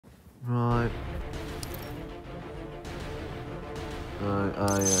Right.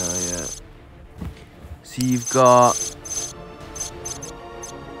 Oh, yeah. So you've got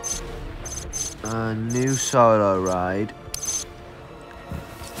a new solo raid.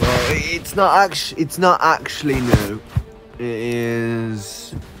 Well, it's not actually new. It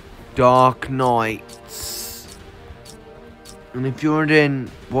is Dark Knights. And if you're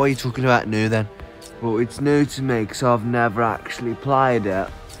wondering what are you talking about new then? Well, it's new to me because I've never actually played it.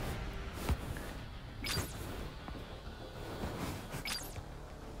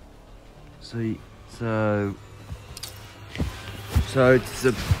 So it's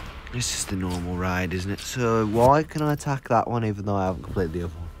just a normal raid, isn't it? So why can I attack that one even though I haven't completed the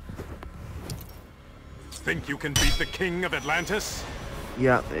other one? Think you can beat the king of Atlantis?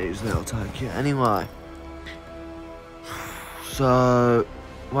 Yeah, it is. I'll take it anyway. So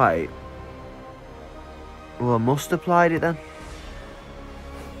wait. Well, I must have played it then.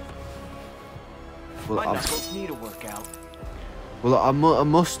 Well, My knuckles need a workout. Well, I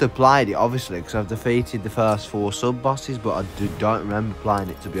must have played it, obviously, because I've defeated the first 4 sub-bosses, but I don't remember playing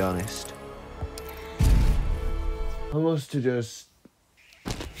it, to be honest. I must have just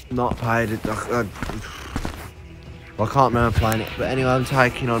not played it. I can't remember playing it, but anyway, I'm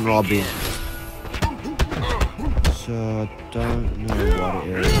taking on Robin. So, I don't know what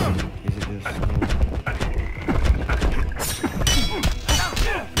it is. Is it just...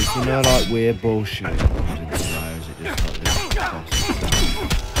 you know, like, weird bullshit?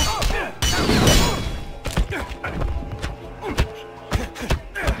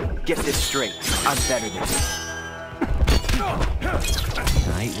 Get this straight. I'm better than you.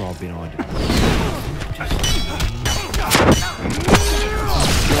 I hate Robin Hood.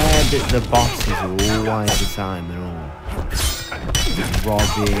 Yeah, but the bosses are always the same. They're all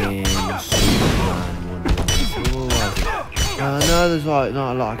Robin, Superman, Wonder Woman. I know there's like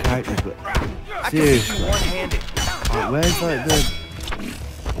not a lot of characters, but seriously, like, where's like the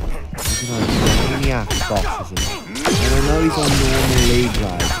maniac bosses? And I know he's on normal league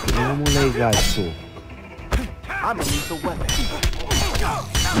guys, but normal league guys suck. I'm a lethal weapon.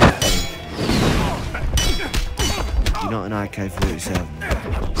 You're not an AK-47.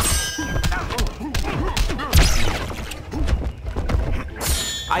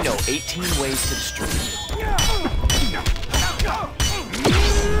 I know 18 ways to destroy you.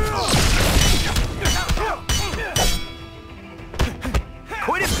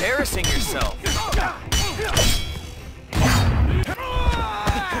 Quit embarrassing yourself.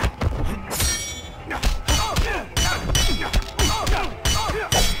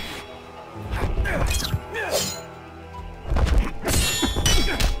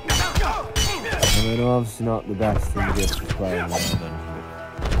 I mean, obviously not the best thing to just play on then.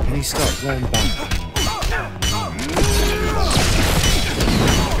 Can he stop going back?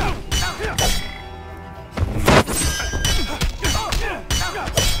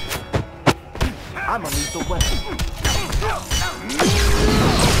 I'm a lethal weapon.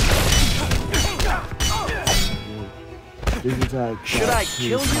 Should I kill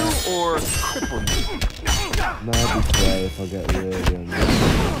you or cripple you? Maybe play if I get really on that.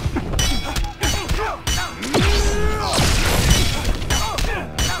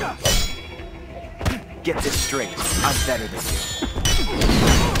 Get this straight. I'm better than you.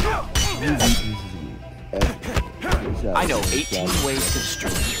 I know 18 ways to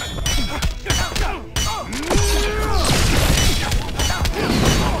destroy you.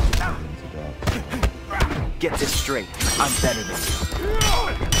 Get this straight. I'm better than you.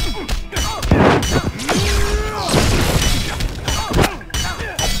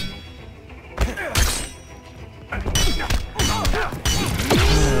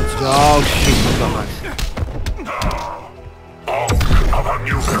 Oh shit, guys. Of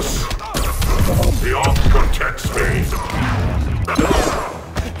Anubis. The Ark protects me.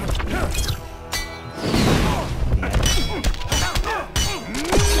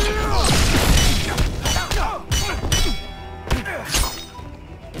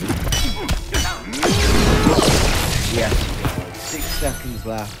 Yeah, 6 seconds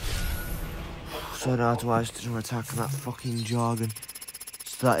left. So now to attack that fucking jargon.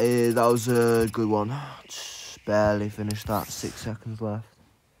 So that was a good one. Just barely finished that. 6 seconds left.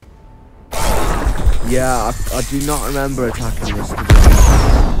 Yeah, I do not remember attacking this to be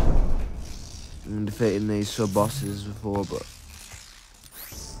honest. And defeating these sub-bosses before, but...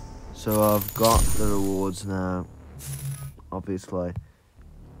 So I've got the rewards now. Obviously,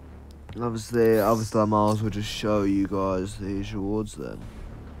 I might as well just show you guys these rewards then.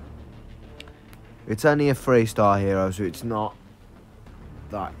 It's only a 3-star hero, so it's not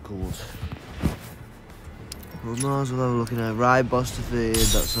that good. We might as well have a look at right boss defeated.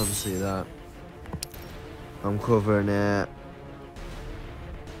 That's obviously that. I'm covering it.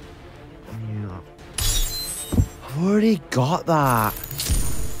 Yeah. I've already got that.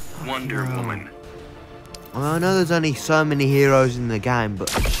 Wonder Woman. Well, I know there's only so many heroes in the game,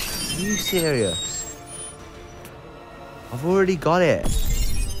 but are you serious? I've already got it.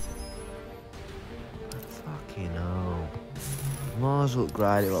 Fucking hell. Might as well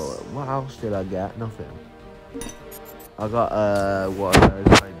upgrade it. What else did I get? Nothing. I got what are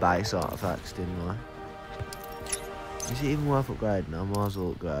those base artifacts, didn't I? Is it even worth upgrading? I might as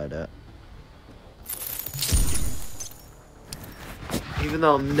well upgrade it. Even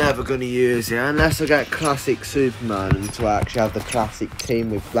though I'm never going to use it, unless I get classic Superman and to actually have the classic team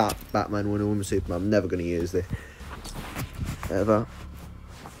with Batman, Wonder Woman, Superman, I'm never going to use this. Ever.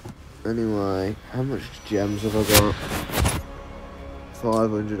 Anyway, how much gems have I got?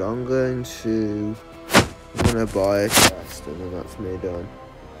 500. I'm going to buy a chest and then that's me done.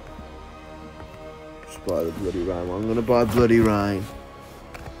 Just buy the bloody rain. I'm going to buy bloody rain.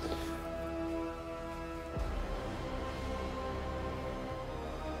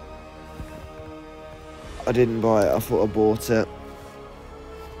 I didn't buy it, I thought I bought it.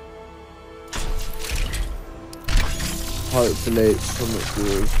 Hopefully it's something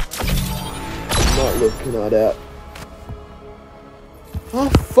good. I'm not looking at it. Oh,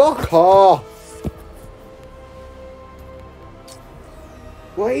 fuck off!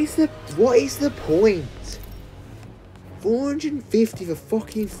 What is the point? 450 for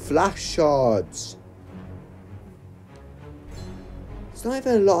fucking flash shards. It's not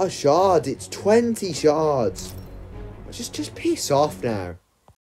even a lot of shards, it's 20 shards. Just piss off now.